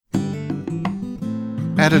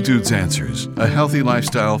Attitudes Answers, a healthy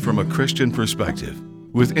lifestyle from a Christian perspective,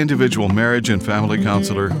 with individual marriage and family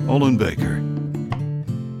counselor Olin Baker.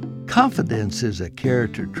 Confidence is a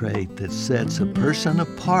character trait that sets a person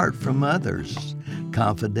apart from others.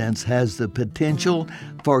 Confidence has the potential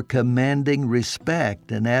for commanding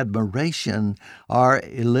respect and admiration or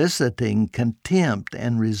eliciting contempt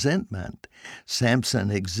and resentment.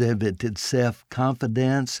 Samson exhibited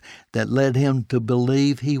self-confidence that led him to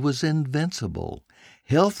believe he was invincible.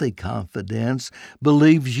 Healthy confidence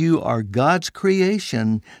believes you are God's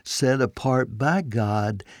creation set apart by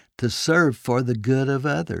God to serve for the good of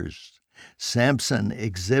others. Samson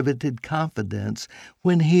exhibited confidence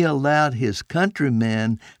when he allowed his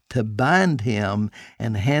countrymen to bind him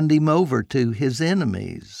and hand him over to his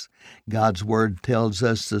enemies. God's word tells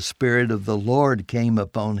us the Spirit of the Lord came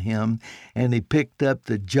upon him, and he picked up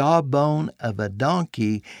the jawbone of a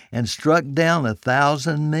donkey and struck down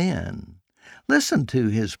 1,000 men. Listen to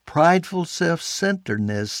his prideful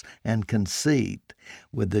self-centeredness and conceit.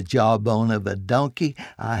 With the jawbone of a donkey,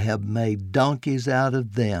 I have made donkeys out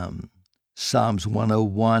of them. Psalms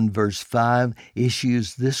 101 verse 5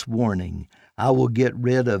 issues this warning: I will get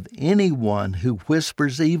rid of anyone who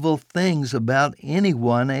whispers evil things about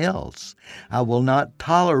anyone else. I will not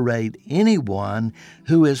tolerate anyone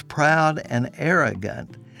who is proud and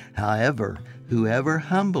arrogant. However, whoever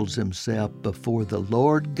humbles himself before the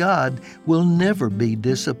Lord God will never be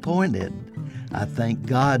disappointed. I thank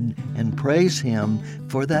God and praise Him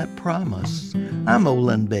for that promise. I'm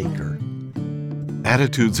Olin Baker.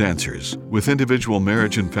 Attitudes Answers, with individual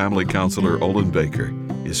marriage and family counselor Olin Baker,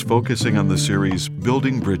 is focusing on the series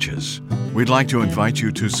Building Bridges. We'd like to invite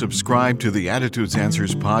you to subscribe to the Attitudes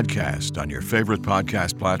Answers podcast on your favorite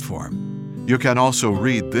podcast platform. You can also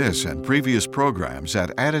read this and previous programs at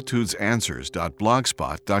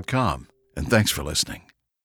attitudesanswers.blogspot.com. And thanks for listening.